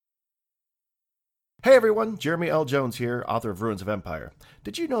Hey everyone, Jeremy L. Jones here, author of Ruins of Empire.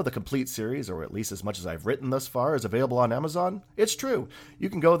 Did you know the complete series, or at least as much as I've written thus far, is available on Amazon? It's true. You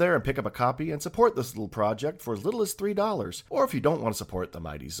can go there and pick up a copy and support this little project for as little as $3. Or if you don't want to support the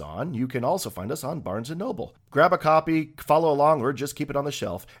mighty Zahn, you can also find us on Barnes & Noble. Grab a copy, follow along, or just keep it on the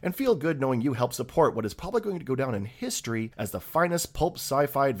shelf, and feel good knowing you help support what is probably going to go down in history as the finest pulp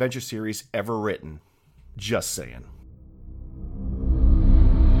sci-fi adventure series ever written. Just saying.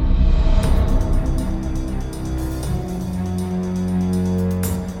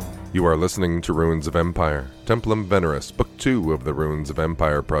 You are listening to Ruins of Empire, Templum Veneris, Book 2 of the Ruins of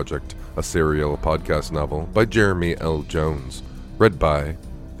Empire Project, a serial podcast novel by Jeremy L. Jones, read by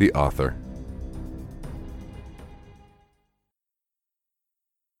the author.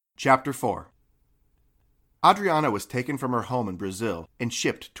 Chapter 4. Adriana was taken from her home in Brazil and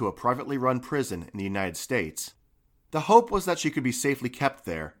shipped to a privately run prison in the United States. The hope was that she could be safely kept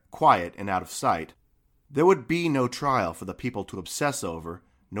there, quiet and out of sight. There would be no trial for the people to obsess over,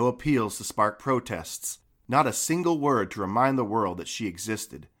 no appeals to spark protests, not a single word to remind the world that she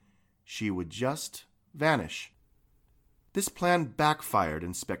existed. She would just vanish. This plan backfired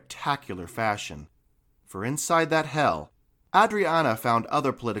in spectacular fashion, for inside that hell, Adriana found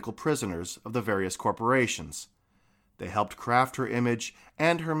other political prisoners of the various corporations. They helped craft her image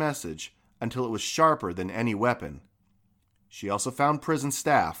and her message until it was sharper than any weapon. She also found prison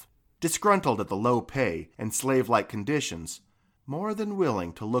staff, disgruntled at the low pay and slave-like conditions, more than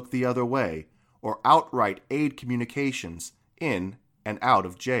willing to look the other way or outright aid communications in and out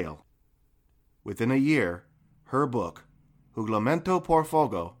of jail. Within a year, her book, Julgamento por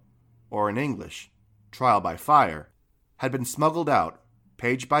Fogo, or in English, Trial by Fire, had been smuggled out,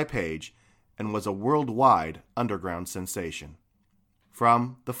 page by page, and was a worldwide underground sensation.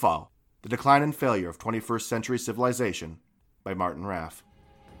 From The Fall, The Decline and Failure of 21st Century Civilization, by Martin Raff.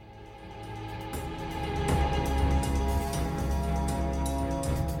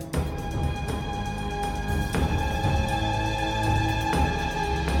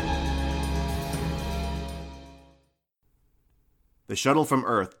 The shuttle from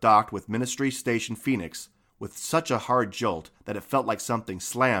Earth docked with Ministry Station Phoenix with such a hard jolt that it felt like something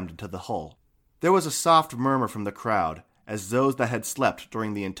slammed into the hull. There was a soft murmur from the crowd as those that had slept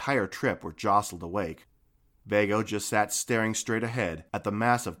during the entire trip were jostled awake. Viekko just sat staring straight ahead at the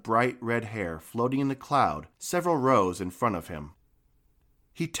mass of bright red hair floating in the cloud several rows in front of him.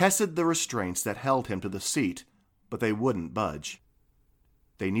 He tested the restraints that held him to the seat, but they wouldn't budge.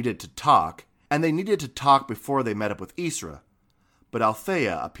 They needed to talk, and they needed to talk before they met up with Isra, but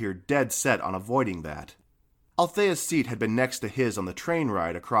Althea appeared dead set on avoiding that. Althea's seat had been next to his on the train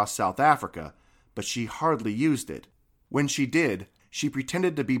ride across South Africa, but she hardly used it. When she did, she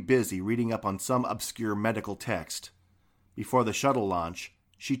pretended to be busy reading up on some obscure medical text. Before the shuttle launch,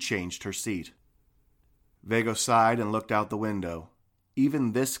 she changed her seat. Viekko sighed and looked out the window.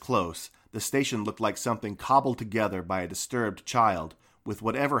 Even this close, the station looked like something cobbled together by a disturbed child, with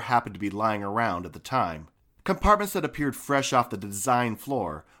whatever happened to be lying around at the time. Compartments that appeared fresh off the design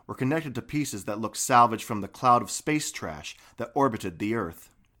floor were connected to pieces that looked salvaged from the cloud of space trash that orbited the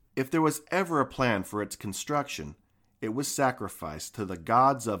Earth. If there was ever a plan for its construction, it was sacrificed to the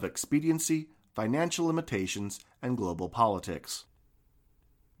gods of expediency, financial limitations, and global politics.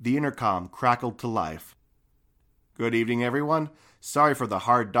 The intercom crackled to life. "Good evening, everyone. Sorry for the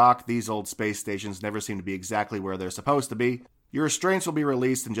hard dock. These old space stations never seem to be exactly where they're supposed to be. Your restraints will be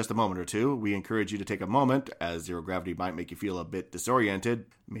released in just a moment or two. We encourage you to take a moment, as zero gravity might make you feel a bit disoriented,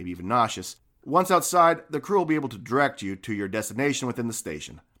 maybe even nauseous. Once outside, the crew will be able to direct you to your destination within the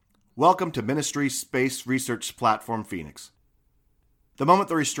station. Welcome to Ministry Space Research Platform Phoenix." The moment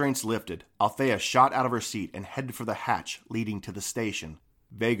the restraints lifted, Althea shot out of her seat and headed for the hatch leading to the station.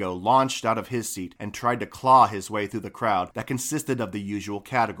 Viekko launched out of his seat and tried to claw his way through the crowd that consisted of the usual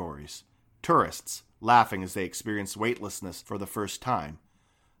categories. Tourists, laughing as they experienced weightlessness for the first time,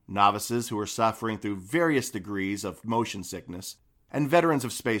 novices who were suffering through various degrees of motion sickness, and veterans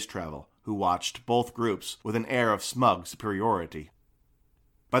of space travel who watched both groups with an air of smug superiority.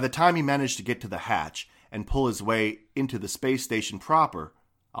 By the time he managed to get to the hatch and pull his way into the space station proper,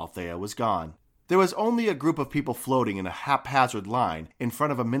 Althea was gone. There was only a group of people floating in a haphazard line in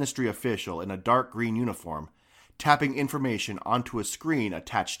front of a ministry official in a dark green uniform, tapping information onto a screen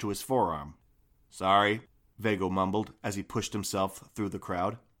attached to his forearm. "Sorry," Viekko mumbled as he pushed himself through the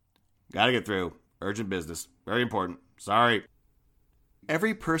crowd. "Gotta get through. Urgent business. Very important. Sorry."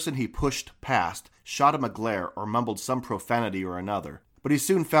 Every person he pushed past shot him a glare or mumbled some profanity or another, but he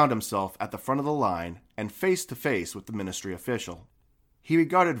soon found himself at the front of the line and face to face with the ministry official. He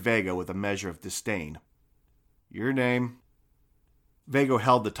regarded Viekko with a measure of disdain. "Your name?" Vago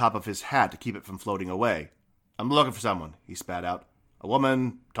held the top of his hat to keep it from floating away. "I'm looking for someone," he spat out. "A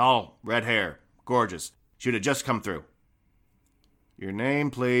woman, tall, red hair, gorgeous. She'd have just come through." "Your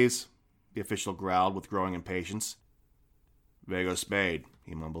name, please," the official growled with growing impatience. "Vago Spade,"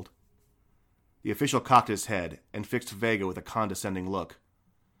 he mumbled. The official cocked his head and fixed Vago with a condescending look.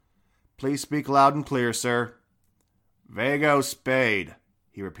 "Please speak loud and clear, sir." "Vago Spade,"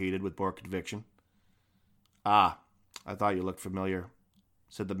 he repeated with more conviction. "Ah, I thought you looked familiar,"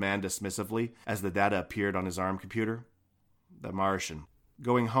 said the man dismissively as the data appeared on his ARM computer. "The Martian.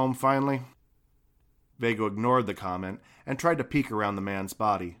 Going home finally?" Vago ignored the comment and tried to peek around the man's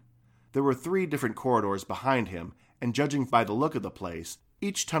body. There were 3 different corridors behind him, and judging by the look of the place,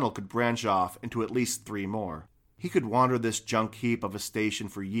 each tunnel could branch off into at least 3 more. He could wander this junk heap of a station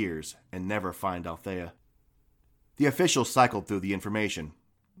for years and never find Althea. The official cycled through the information.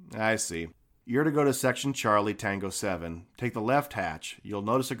 "I see. You're to go to Section Charlie, Tango 7. Take the left hatch. You'll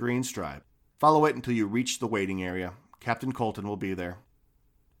notice a green stripe. Follow it until you reach the waiting area. Captain Colton will be there."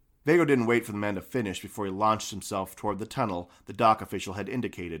 Vago didn't wait for the man to finish before he launched himself toward the tunnel the dock official had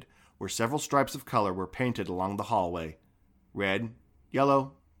indicated, where several stripes of color were painted along the hallway. Red,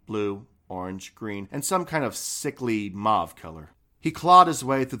 yellow, blue, orange, green, and some kind of sickly mauve color. He clawed his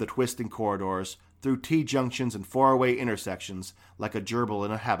way through the twisting corridors, through T-junctions and four-way intersections, like a gerbil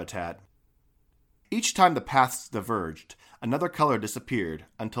in a habitat. Each time the paths diverged, another color disappeared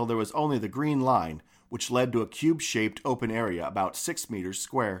until there was only the green line, which led to a cube-shaped open area about 6 meters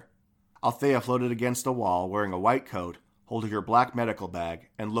square. Althea floated against a wall wearing a white coat, holding her black medical bag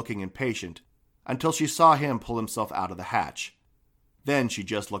and looking impatient, until she saw him pull himself out of the hatch. Then she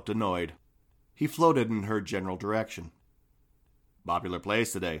just looked annoyed. He floated in her general direction. "Popular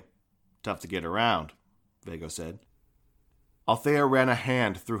place today. Tough to get around," Vago said. Althea ran a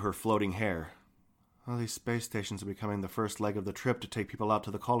hand through her floating hair. "Well, these space stations are becoming the first leg of the trip to take people out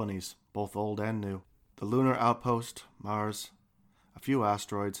to the colonies, both old and new. The lunar outpost, Mars, a few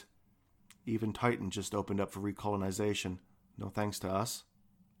asteroids. Even Titan just opened up for recolonization. No thanks to us."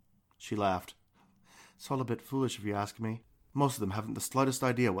 She laughed. "It's all a bit foolish if you ask me. Most of them haven't the slightest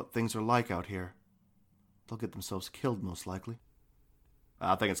idea what things are like out here. They'll get themselves killed, most likely."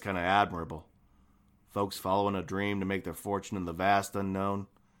 "I think it's kind of admirable. Folks following a dream to make their fortune in the vast unknown,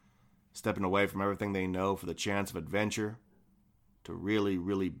 stepping away from everything they know for the chance of adventure, to really,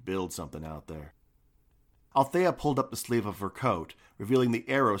 really build something out there." Althea pulled up the sleeve of her coat, revealing the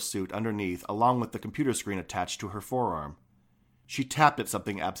aero suit underneath along with the computer screen attached to her forearm. She tapped at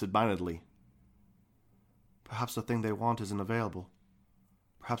something absent-mindedly. "Perhaps the thing they want isn't available.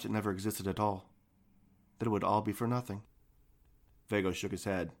 Perhaps it never existed at all. That it would all be for nothing." Vago shook his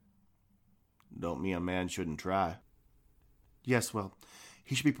head. "Don't mean a man shouldn't try." "Yes, well,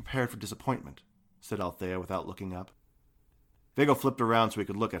 he should be prepared for disappointment," said Althea without looking up. Vago flipped around so he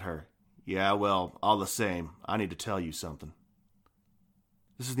could look at her. "Yeah, well, all the same, I need to tell you something."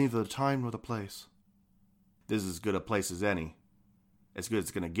 "This is neither the time nor the place." "This is as good a place as any. As good as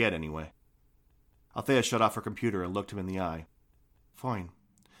it's going to get, anyway." Althea shut off her computer and looked him in the eye. "Fine.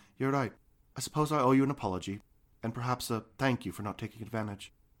 You're right. I suppose I owe you an apology, and perhaps a thank you for not taking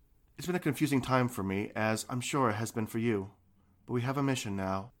advantage. It's been a confusing time for me, as I'm sure it has been for you. But we have a mission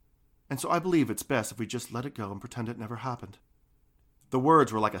now, and so I believe it's best if we just let it go and pretend it never happened." The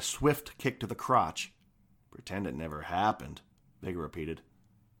words were like a swift kick to the crotch. "Pretend it never happened," Vago repeated.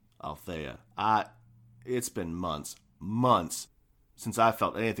 "Althea, it's been months, since I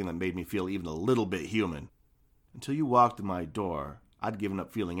felt anything that made me feel even a little bit human. Until you walked in my door, I'd given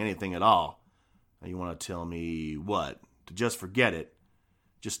up feeling anything at all. Now you want to tell me, what, to just forget it?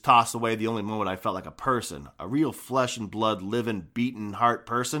 Just toss away the only moment I felt like a person, a real flesh and blood, living, beating heart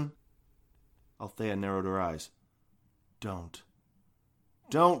person?" Althea narrowed her eyes. "Don't."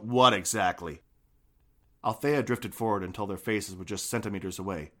 "Don't what exactly?" Althea drifted forward until their faces were just centimeters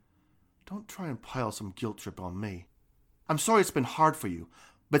away. "Don't try and pile some guilt trip on me. I'm sorry it's been hard for you,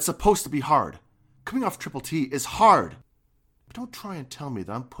 but it's supposed to be hard. Coming off Triple T is hard. But don't try and tell me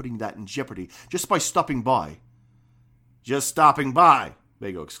that I'm putting that in jeopardy just by stopping by." "Just stopping by?"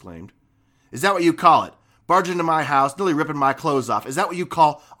 Vago exclaimed. "Is that what you call it? Barging into my house, nearly ripping my clothes off. Is that what you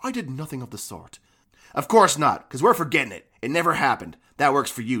call—" "I did nothing of the sort." "Of course not, because we're forgetting it. It never happened. That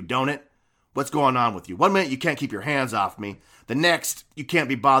works for you, don't it? What's going on with you? One minute you can't keep your hands off me. The next, you can't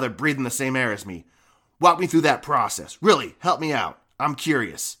be bothered breathing the same air as me. Walk me through that process. Really, help me out. I'm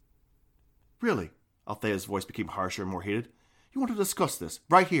curious." "Really?" Althea's voice became harsher and more heated. "You want to discuss this,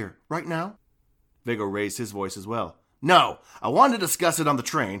 right here, right now?" Vago raised his voice as well. "No, I wanted to discuss it on the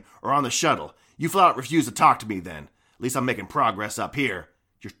train or on the shuttle. You flat out refused to talk to me then. At least I'm making progress up here."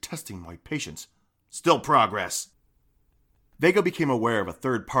 "You're testing my patience." "Still progress." Vego became aware of a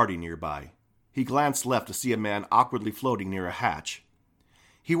third party nearby. He glanced left to see a man awkwardly floating near a hatch.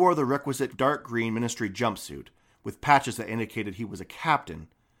 He wore the requisite dark green ministry jumpsuit, with patches that indicated he was a captain,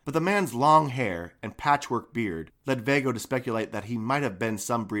 but the man's long hair and patchwork beard led Vego to speculate that he might have been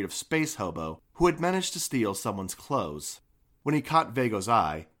some breed of space hobo who had managed to steal someone's clothes. When he caught Vago's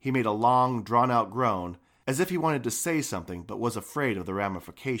eye, he made a long, drawn-out groan, as if he wanted to say something but was afraid of the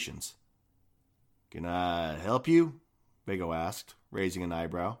ramifications. "Can I help you?" Vago asked, raising an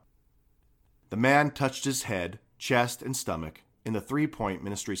eyebrow. The man touched his head, chest, and stomach in the three-point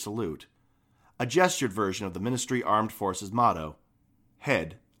ministry salute, a gestured version of the Ministry Armed Forces motto,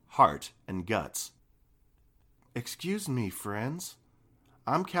 head, heart, and guts. "Excuse me, friends.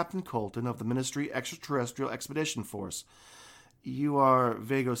 I'm Captain Colton of the Ministry Extraterrestrial Expedition Force. You are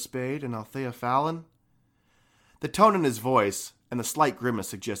Vago Spade and Althea Fallon?" The tone in his voice and the slight grimace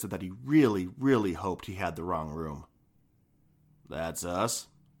suggested that he really, really hoped he had the wrong room. "That's us,"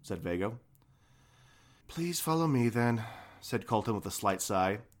 said Vago. "Please follow me, then," said Colton with a slight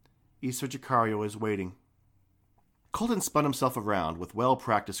sigh. "Isra Jacario is waiting." Colton spun himself around with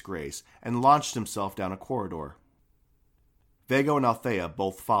well-practiced grace and launched himself down a corridor. Vago and Althea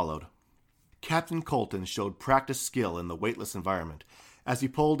both followed. Captain Colton showed practiced skill in the weightless environment as he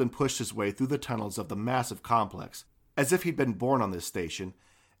pulled and pushed his way through the tunnels of the massive complex, as if he'd been born on this station,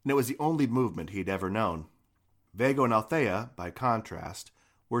 and it was the only movement he'd ever known. Vago and Althea, by contrast,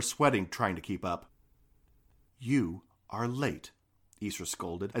 were sweating trying to keep up. "You are late," Isra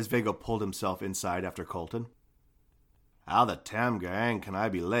scolded, as Vago pulled himself inside after Colton. "How the Tamgang can I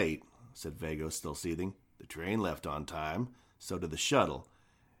be late?" said Vago, still seething. "The train left on time, so did the shuttle.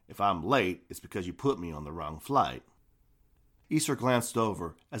 If I'm late, it's because you put me on the wrong flight." Isra glanced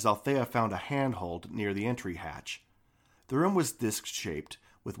over as Althea found a handhold near the entry hatch. The room was disc-shaped,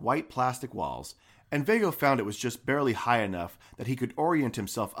 with white plastic walls, and Vago found it was just barely high enough that he could orient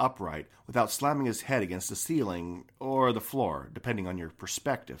himself upright without slamming his head against the ceiling or the floor, depending on your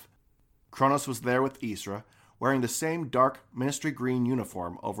perspective. Cronus was there with Isra, wearing the same dark ministry green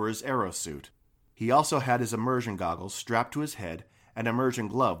uniform over his aerosuit. He also had his immersion goggles strapped to his head and an immersion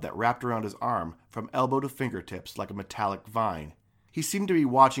glove that wrapped around his arm from elbow to fingertips like a metallic vine. He seemed to be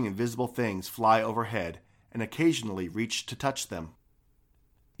watching invisible things fly overhead and occasionally reached to touch them.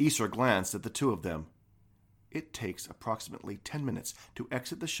 Isra glanced at the two of them. "It takes approximately 10 minutes to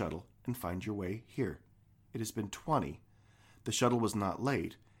exit the shuttle and find your way here. It has been 20. The shuttle was not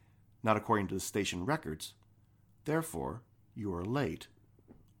late, not according to the station records. Therefore, you are late.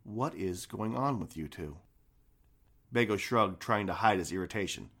 What is going on with you two?" Vago shrugged, trying to hide his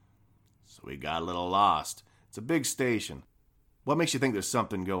irritation. "So we got a little lost. It's a big station. What makes you think there's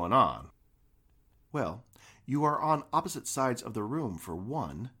something going on?" "Well, you are on opposite sides of the room, for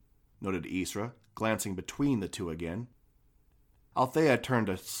one," noted Isra, glancing between the two again. Althea turned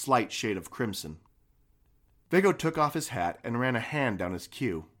a slight shade of crimson. Vago took off his hat and ran a hand down his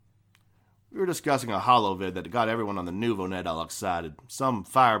queue. "We were discussing a holovid that got everyone on the NuvoNet all excited. Some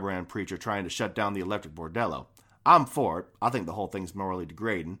firebrand preacher trying to shut down the electric bordello. I'm for it. I think the whole thing's morally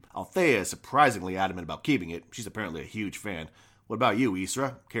degrading. Althea is surprisingly adamant about keeping it. She's apparently a huge fan. What about you,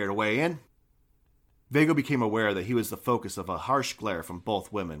 Isra? Care to weigh in?" Vago became aware that he was the focus of a harsh glare from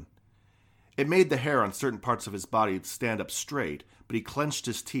both women. It made the hair on certain parts of his body stand up straight, but he clenched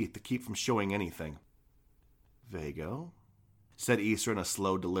his teeth to keep from showing anything. "Vago," said Isra in a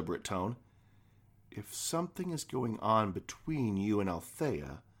slow, deliberate tone, "if something is going on between you and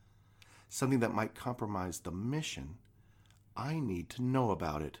Althea, something that might compromise the mission, I need to know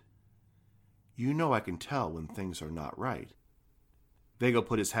about it. You know I can tell when things are not right." Vago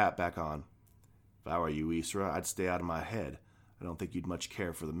put his hat back on. "If I were you, Isra, I'd stay out of my head. I don't think you'd much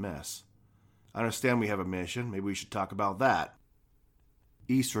care for the mess. I understand we have a mission. Maybe we should talk about that."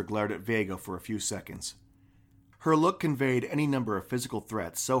 Isra glared at Vago for a few seconds. Her look conveyed any number of physical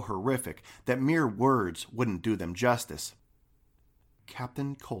threats so horrific that mere words wouldn't do them justice.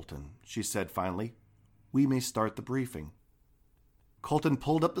 "Captain Colton," she said finally, "we may start the briefing." Colton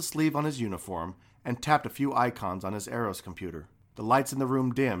pulled up the sleeve on his uniform and tapped a few icons on his Aeros computer. The lights in the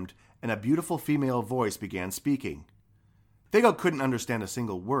room dimmed, and a beautiful female voice began speaking. Vago couldn't understand a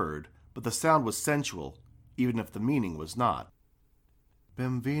single word, but the sound was sensual, even if the meaning was not.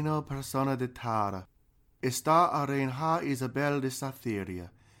 "Benvino persona de Tara. Está a reina Isabel de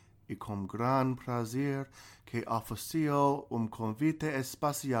Satheria, y con gran placer que ofreció convite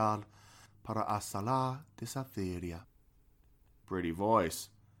especial para a sala de Satheria." Pretty voice.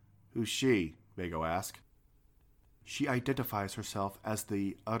 "Who's she?" Vago asked. "She identifies herself as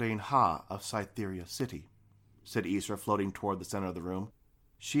the Reina of Cytheria City," said Isra, floating toward the center of the room.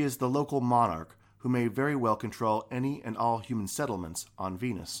 "She is the local monarch who may very well control any and all human settlements on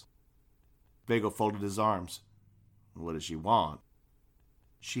Venus. Viekko folded his arms. What does she want?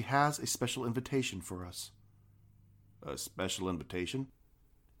 She has a special invitation for us. A special invitation?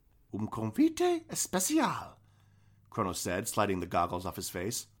 Un convite especial, Cronus said, sliding the goggles off his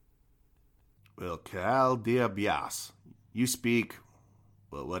face. Well, cal diabias. You speak,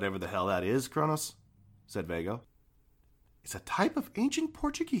 well, whatever the hell that is, Cronus, said Viekko. It's a type of ancient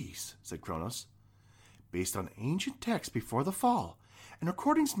Portuguese, said Cronus. Based on ancient texts before the fall, and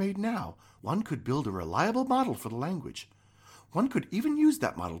recordings made now, one could build a reliable model for the language. One could even use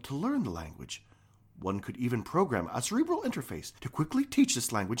that model to learn the language. One could even program a cerebral interface to quickly teach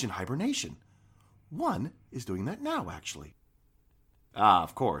this language in hibernation. One is doing that now, actually. Ah,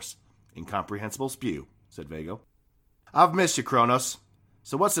 of course. Incomprehensible spew, said Viekko. I've missed you, Cronus.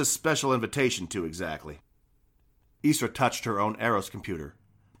 So what's this special invitation to exactly? Isra touched her own Eros computer.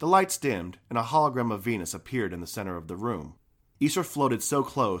 The lights dimmed, and a hologram of Venus appeared in the center of the room. Isra floated so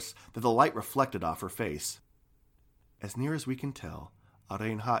close that the light reflected off her face. As near as we can tell,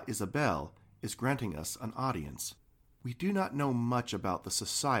 Reina Isabel is granting us an audience. We do not know much about the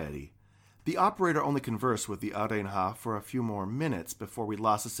society. The operator only conversed with the Reina for a few more minutes before we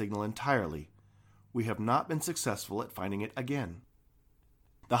lost the signal entirely. We have not been successful at finding it again.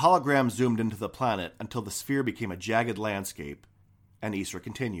 The hologram zoomed into the planet until the sphere became a jagged landscape, and Isra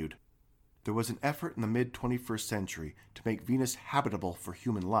continued. There was an effort in the mid-21st century to make Venus habitable for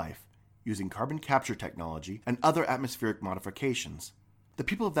human life, using carbon capture technology and other atmospheric modifications. The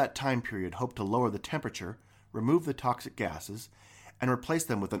people of that time period hoped to lower the temperature, remove the toxic gases, and replace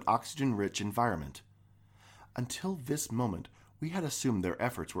them with an oxygen-rich environment. Until this moment, we had assumed their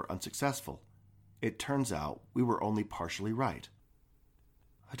efforts were unsuccessful. It turns out we were only partially right.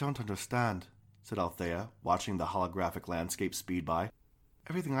 I don't understand, said Althea, watching the holographic landscape speed by.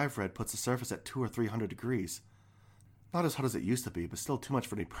 Everything I've read puts the surface at 200 or 300 degrees. Not as hot as it used to be, but still too much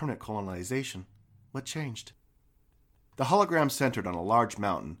for any permanent colonization. What changed? The hologram centered on a large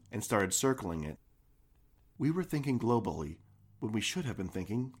mountain and started circling it. We were thinking globally when we should have been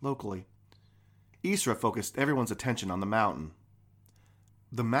thinking locally. Isra focused everyone's attention on the mountain.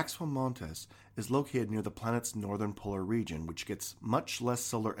 The Maxwell Montes is located near the planet's northern polar region, which gets much less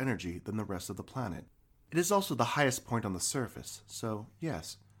solar energy than the rest of the planet. It is also the highest point on the surface, so,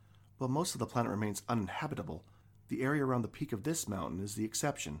 yes, while most of the planet remains uninhabitable, the area around the peak of this mountain is the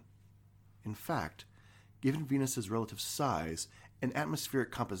exception. In fact, given Venus's relative size and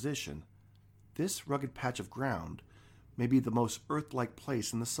atmospheric composition, this rugged patch of ground may be the most Earth-like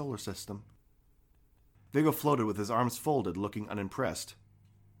place in the solar system. Viekko floated with his arms folded, looking unimpressed.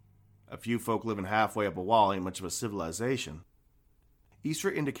 A few folk living halfway up a wall ain't much of a civilization.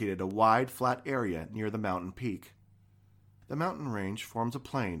 Isra indicated a wide, flat area near the mountain peak. The mountain range forms a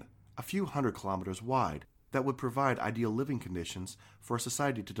plain, a few 100 kilometers wide, that would provide ideal living conditions for a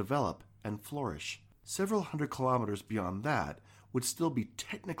society to develop and flourish. Several 100 kilometers beyond that would still be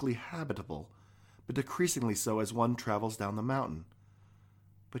technically habitable, but decreasingly so as one travels down the mountain.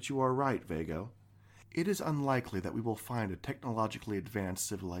 But you are right, Viekko. It is unlikely that we will find a technologically advanced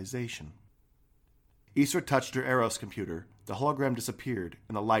civilization. Isra touched her Eros computer, the hologram disappeared,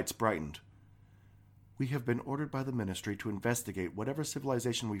 and the lights brightened. We have been ordered by the Ministry to investigate whatever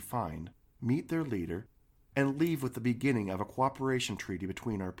civilization we find, meet their leader, and leave with the beginning of a cooperation treaty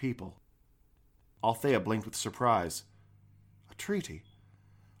between our people. Althea blinked with surprise. A treaty?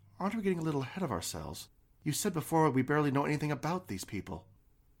 Aren't we getting a little ahead of ourselves? You said before we barely know anything about these people.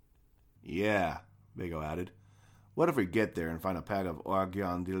 Yeah, Viekko added. What if we get there and find a pack of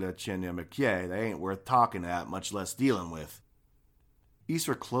Orgion de la Chenemacquier that ain't worth talking at, much less dealing with?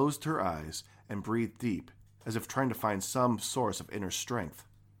 Isra closed her eyes and breathed deep, as if trying to find some source of inner strength.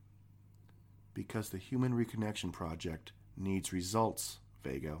 Because the Human Reconnection Project needs results,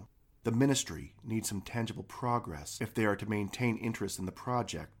 Viekko. The Ministry needs some tangible progress if they are to maintain interest in the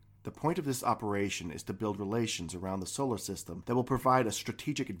project. The point of this operation is to build relations around the solar system that will provide a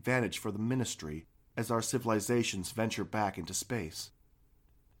strategic advantage for the Ministry as our civilizations venture back into space.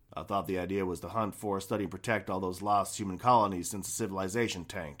 I thought the idea was to hunt for, study, and protect all those lost human colonies since the civilization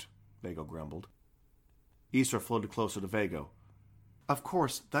tanked, Viekko grumbled. Isra floated closer to Viekko. Of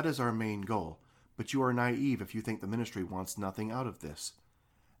course, that is our main goal, but you are naive if you think the Ministry wants nothing out of this.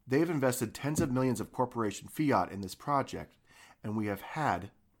 They have invested tens of millions of corporation fiat in this project, and we have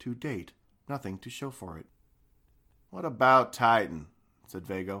had, to date, nothing to show for it. What about Titan? Said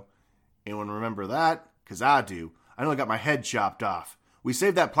Viekko. Anyone remember that? 'Cause I do. I nearly got my head chopped off. We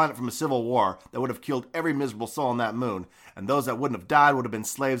saved that planet from a civil war that would have killed every miserable soul on that moon, and those that wouldn't have died would have been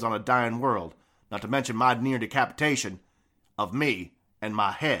slaves on a dying world, not to mention my near decapitation of me and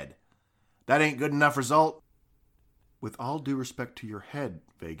my head. That ain't good enough result? With all due respect to your head,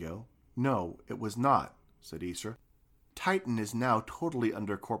 Viekko, no, it was not, said Isra. Titan is now totally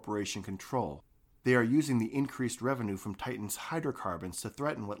under corporation control. They are using the increased revenue from Titan's hydrocarbons to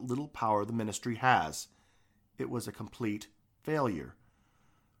threaten what little power the Ministry has. It was a complete failure.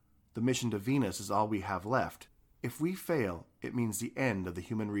 The mission to Venus is all we have left. If we fail, it means the end of the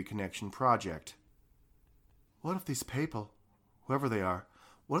Human Reconnection Project. What if these people, whoever they are,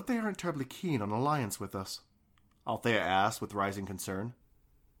 what if they aren't terribly keen on alliance with us? Althea asked with rising concern.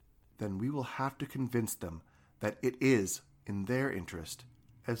 Then we will have to convince them that it is in their interest,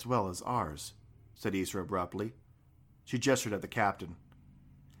 as well as ours, said Isra abruptly. She gestured at the captain.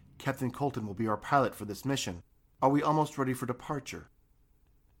 Captain Colton will be our pilot for this mission. Are we almost ready for departure?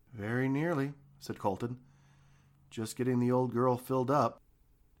 Very nearly, said Colton. Just getting the old girl filled up.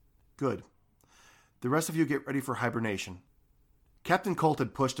 Good. The rest of you get ready for hibernation. Captain Colton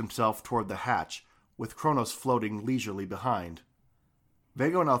pushed himself toward the hatch, with Cronus floating leisurely behind.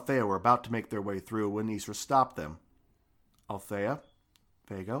 Viekko and Althea were about to make their way through when Isra stopped them. Althea,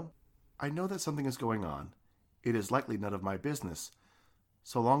 Viekko, I know that something is going on. It is likely none of my business.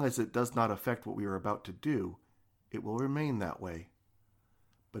 So long as it does not affect what we are about to do, it will remain that way.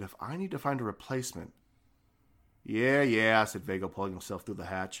 But if I need to find a replacement... Yeah, said Viekko, pulling himself through the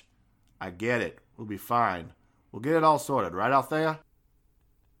hatch. I get it. We'll be fine. We'll get it all sorted, right, Althea?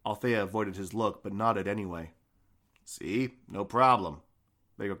 Althea avoided his look, but nodded anyway. See? No problem,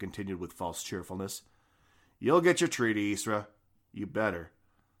 Viekko continued with false cheerfulness. You'll get your treaty, Isra. You better.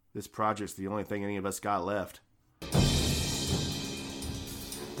 This project's the only thing any of us got left.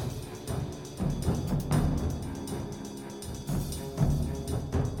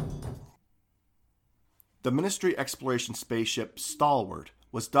 The Ministry exploration spaceship Stalwart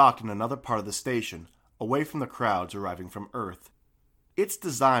was docked in another part of the station, away from the crowds arriving from Earth. Its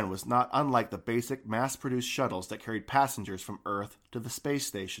design was not unlike the basic mass-produced shuttles that carried passengers from Earth to the space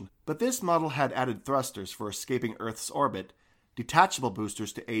station, but this model had added thrusters for escaping Earth's orbit, detachable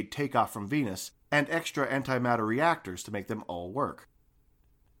boosters to aid takeoff from Venus, and extra antimatter reactors to make them all work.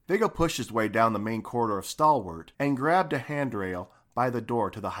 Viekko pushed his way down the main corridor of Stalwart and grabbed a handrail by the door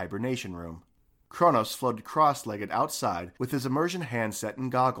to the hibernation room. Cronus floated cross-legged outside with his immersion handset and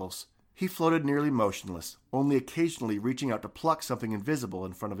goggles. He floated nearly motionless, only occasionally reaching out to pluck something invisible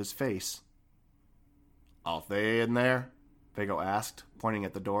in front of his face. Althea in there? Viekko asked, pointing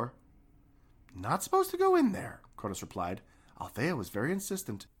at the door. Not supposed to go in there, Cronus replied. Althea was very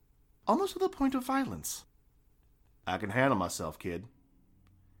insistent, almost to the point of violence. I can handle myself, kid.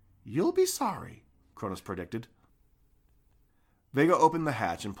 You'll be sorry, Cronus predicted. Viekko opened the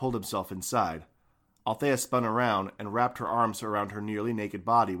hatch and pulled himself inside. Althea spun around and wrapped her arms around her nearly naked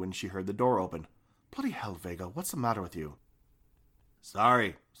body when she heard the door open. Bloody hell, Viekko, what's the matter with you?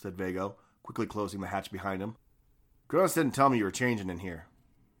 Sorry, said Viekko, quickly closing the hatch behind him. Cronus didn't tell me you were changing in here.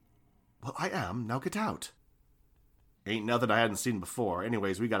 Well, I am. Now get out. Ain't nothing I hadn't seen before.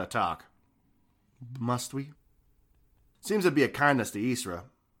 Anyways, we gotta talk. Must we? Seems to be a kindness to Isra.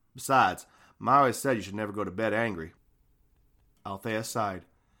 Besides, Ma always said you should never go to bed angry. Althea sighed.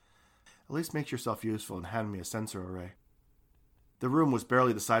 At least make yourself useful and hand me a sensor array. The room was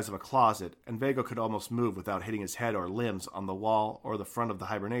barely the size of a closet, and Viekko could almost move without hitting his head or limbs on the wall or the front of the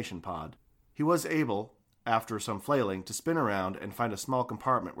hibernation pod. He was able, after some flailing, to spin around and find a small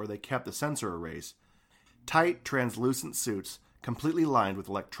compartment where they kept the sensor arrays. Tight, translucent suits, completely lined with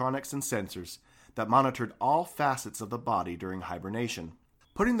electronics and sensors that monitored all facets of the body during hibernation.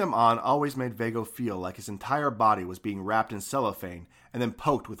 Putting them on always made Viekko feel like his entire body was being wrapped in cellophane and then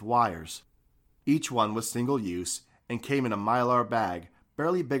poked with wires. Each one was single-use and came in a mylar bag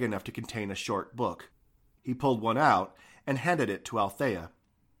barely big enough to contain a short book. He pulled one out and handed it to Althea.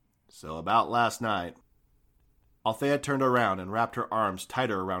 So about last night. Althea turned around and wrapped her arms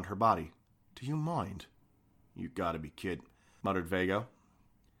tighter around her body. Do you mind? You gotta be kidding, muttered Viekko.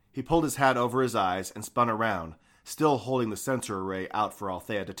 He pulled his hat over his eyes and spun around, still holding the sensor array out for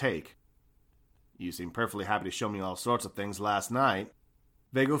Althea to take. You seemed perfectly happy to show me all sorts of things last night.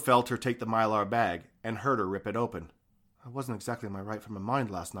 Viekko felt her take the mylar bag and heard her rip it open. I wasn't exactly in my right frame of mind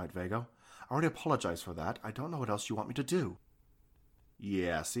last night, Viekko. I already apologized for that. I don't know what else you want me to do.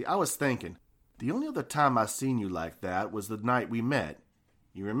 Yeah, see, I was thinking. The only other time I seen you like that was the night we met.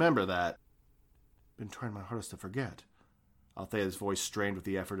 You remember that? Been trying my hardest to forget. Althea's voice strained with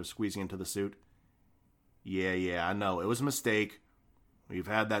the effort of squeezing into the suit. Yeah, I know. It was a mistake. We've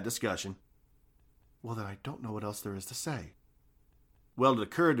had that discussion. Well, then I don't know what else there is to say. Well, it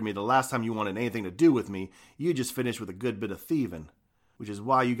occurred to me the last time you wanted anything to do with me, you just finished with a good bit of thieving, which is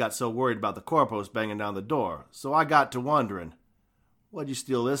why you got so worried about the corpos banging down the door. So I got to wondering, What'd you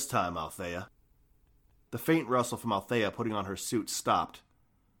steal this time, Althea? The faint rustle from Althea putting on her suit stopped.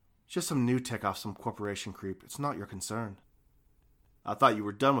 Just some new tech off some corporation creep. It's not your concern. I thought you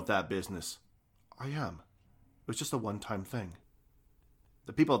were done with that business. I am. It was just a one-time thing.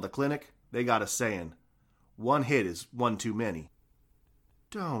 The people at the clinic, they got a saying. One hit is one too many.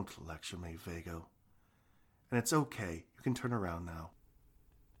 Don't lecture me, Viekko. And it's okay. You can turn around now.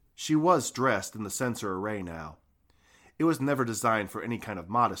 She was dressed in the sensor array now. It was never designed for any kind of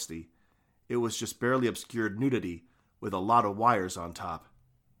modesty. It was just barely obscured nudity with a lot of wires on top.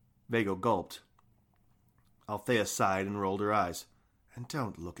 Viekko gulped. Althea sighed and rolled her eyes. And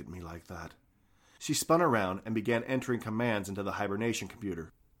don't look at me like that. She spun around and began entering commands into the hibernation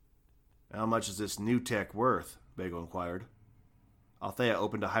computer. How much is this new tech worth? Viekko inquired. Althea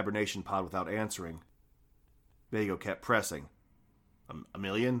opened a hibernation pod without answering. Viekko kept pressing. $1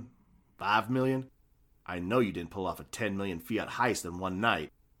 million? $5 million? I know you didn't pull off a 10 million fiat heist in one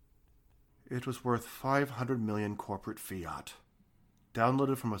night. It was worth 500 million corporate fiat.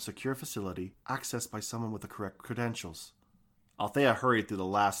 Downloaded from a secure facility, accessed by someone with the correct credentials. Althea hurried through the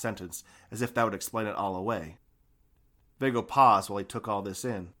last sentence, as if that would explain it all away. Viekko paused while he took all this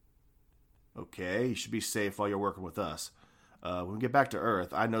in. Okay, you should be safe while you're working with us. When we get back to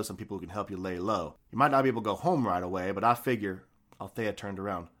Earth, I know some people who can help you lay low. You might not be able to go home right away, but I figure... Althea turned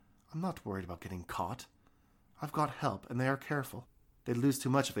around. I'm not worried about getting caught. I've got help, and they are careful. They'd lose too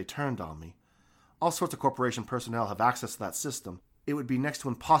much if they turned on me. All sorts of corporation personnel have access to that system. It would be next to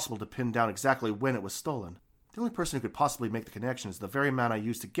impossible to pin down exactly when it was stolen. The only person who could possibly make the connection is the very man I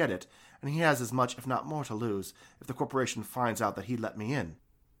used to get it, and he has as much, if not more, to lose if the corporation finds out that he let me in.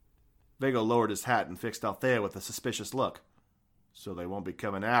 Viekko lowered his hat and fixed Althea with a suspicious look. So they won't be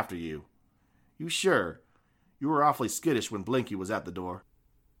coming after you. You sure? You were awfully skittish when Blinky was at the door.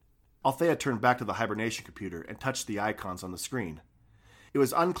 Althea turned back to the hibernation computer and touched the icons on the screen. It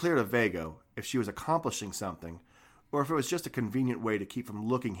was unclear to Viekko if she was accomplishing something, or if it was just a convenient way to keep from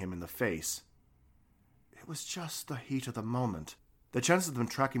looking him in the face. It was just the heat of the moment. The chances of them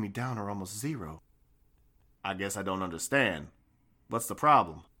tracking me down are almost zero. I guess I don't understand. What's the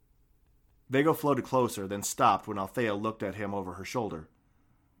problem? Viekko floated closer, then stopped when Althea looked at him over her shoulder.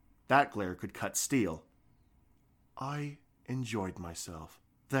 That glare could cut steel. I enjoyed myself.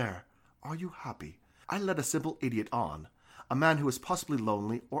 There. Are you happy? I led a simple idiot on. A man who was possibly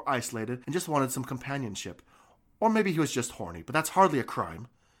lonely or isolated and just wanted some companionship. Or maybe he was just horny, but that's hardly a crime.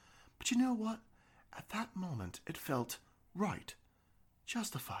 But you know what? At that moment, it felt right.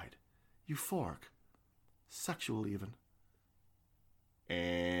 Justified. Euphoric. Sexual, even.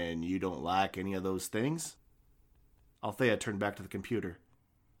 And you don't like any of those things? Althea turned back to the computer.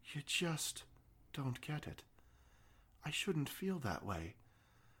 You just don't get it. I shouldn't feel that way.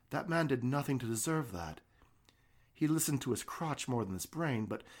 That man did nothing to deserve that. He listened to his crotch more than his brain,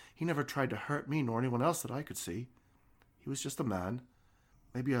 but he never tried to hurt me nor anyone else that I could see. He was just a man.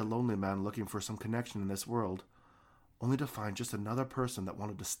 Maybe a lonely man looking for some connection in this world, only to find just another person that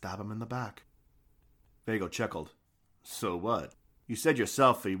wanted to stab him in the back. Viekko chuckled. So what? You said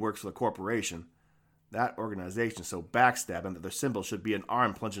yourself that he works for the corporation. That organization is so backstabbing that their symbol should be an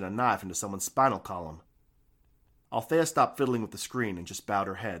arm plunging a knife into someone's spinal column. Althea stopped fiddling with the screen and just bowed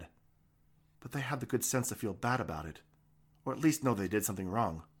her head. But they had the good sense to feel bad about it, or at least know they did something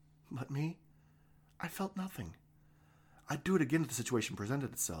wrong. But me? I felt nothing. I'd do it again if the situation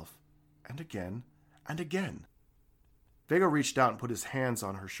presented itself. And again, and again. Viekko reached out and put his hands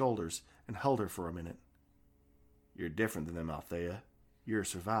on her shoulders and held her for a minute. You're different than them, Althea. You're a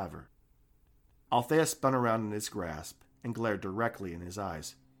survivor. Althea spun around in his grasp and glared directly in his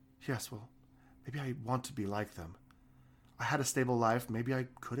eyes. Yes, well, maybe I want to be like them. I had a stable life, maybe I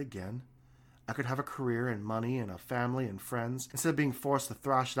could again. I could have a career and money and a family and friends, instead of being forced to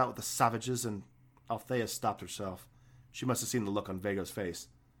thrash it out with the savages and... Althea stopped herself. She must have seen the look on Viekko's face.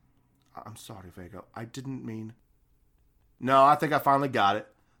 I'm sorry, Viekko. I didn't mean... No, I think I finally got it.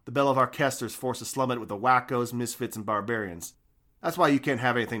 The Belle of Orchester's forced to slum it with the wackos, misfits, and barbarians. That's why you can't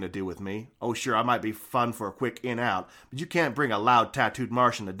have anything to do with me. Oh, sure, I might be fun for a quick in-out, but you can't bring a loud, tattooed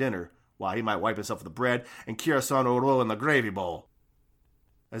Martian to dinner. Why, he might wipe himself with the bread and curacao oro in the gravy bowl.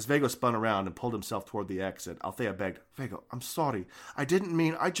 As Viekko spun around and pulled himself toward the exit, Althea begged, Viekko, I'm sorry. I didn't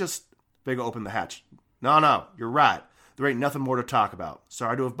mean, I just... Viekko opened the hatch. No, you're right. There ain't nothing more to talk about.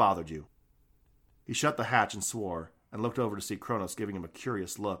 Sorry to have bothered you. He shut the hatch and swore, and looked over to see Cronus giving him a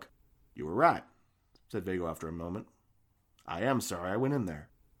curious look. You were right, said Viekko after a moment. I am sorry I went in there.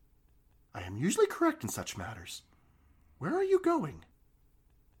 I am usually correct in such matters. Where are you going?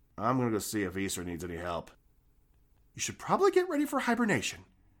 I'm going to go see if Isra needs any help. You should probably get ready for hibernation.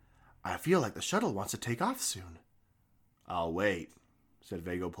 I feel like the shuttle wants to take off soon. I'll wait. said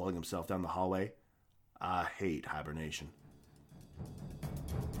Viekko, pulling himself down the hallway. I hate hibernation.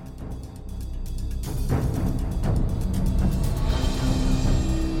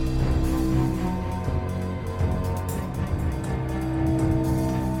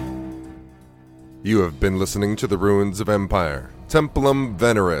 You have been listening to The Ruins of Empire, Templum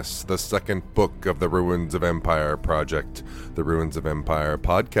Veneris, the second book of the Ruins of Empire project. The Ruins of Empire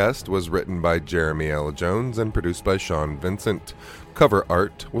podcast was written by Jeremy L. Jones and produced by Sean Vincent. Cover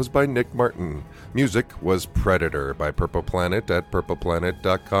art was by Nick Martin. Music was Predator by Purple Planet at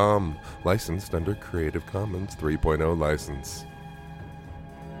purpleplanet.com. Licensed under Creative Commons 3.0 license.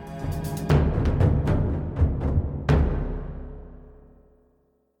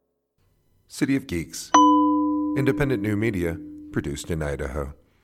 City of Geeks. Independent new media produced in Idaho.